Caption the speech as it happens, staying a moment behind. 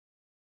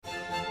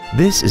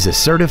This is a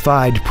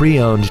certified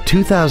pre-owned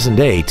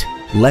 2008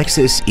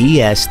 Lexus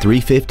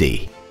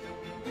ES350.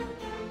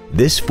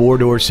 This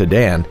four-door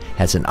sedan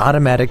has an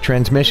automatic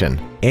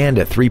transmission and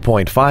a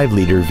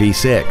 3.5-liter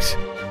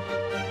V6.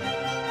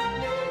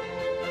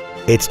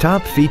 Its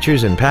top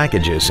features and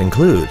packages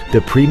include the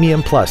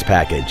Premium Plus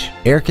package,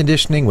 air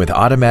conditioning with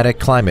automatic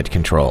climate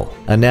control,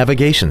 a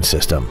navigation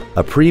system,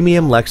 a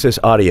premium Lexus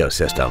audio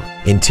system,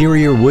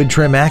 interior wood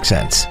trim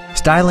accents,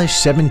 stylish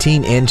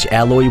 17-inch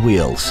alloy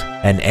wheels,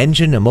 an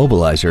engine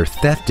immobilizer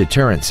theft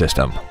deterrent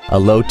system, a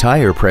low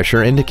tire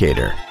pressure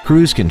indicator,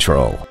 cruise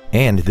control,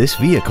 and this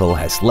vehicle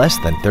has less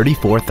than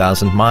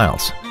 34,000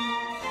 miles.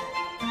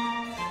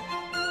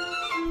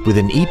 With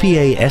an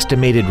EPA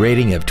estimated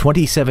rating of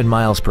 27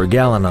 miles per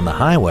gallon on the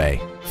highway,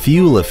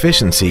 fuel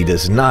efficiency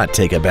does not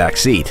take a back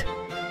seat.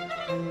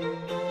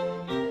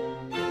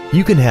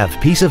 You can have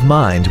peace of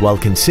mind while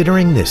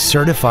considering this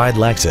certified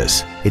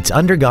Lexus. It's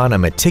undergone a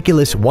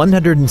meticulous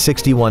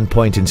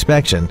 161-point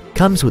inspection,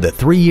 comes with a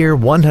 3-year,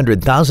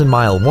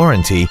 100,000-mile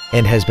warranty,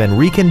 and has been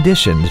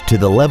reconditioned to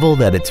the level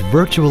that it's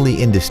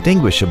virtually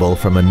indistinguishable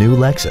from a new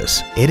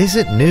Lexus. It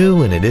isn't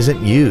new and it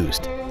isn't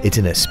used. It's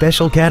in a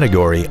special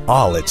category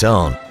all its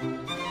own.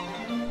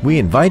 We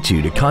invite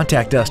you to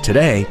contact us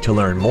today to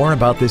learn more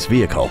about this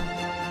vehicle.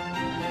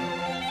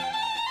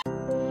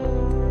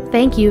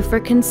 Thank you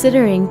for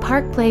considering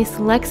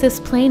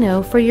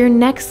ParkPlaceLexusPlano for your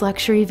next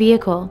luxury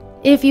vehicle.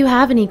 If you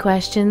have any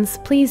questions,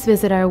 please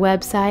visit our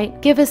website,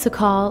 give us a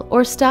call,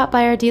 or stop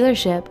by our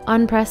dealership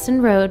on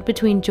Preston Road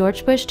between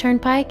George Bush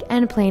Turnpike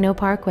and Plano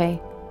Parkway.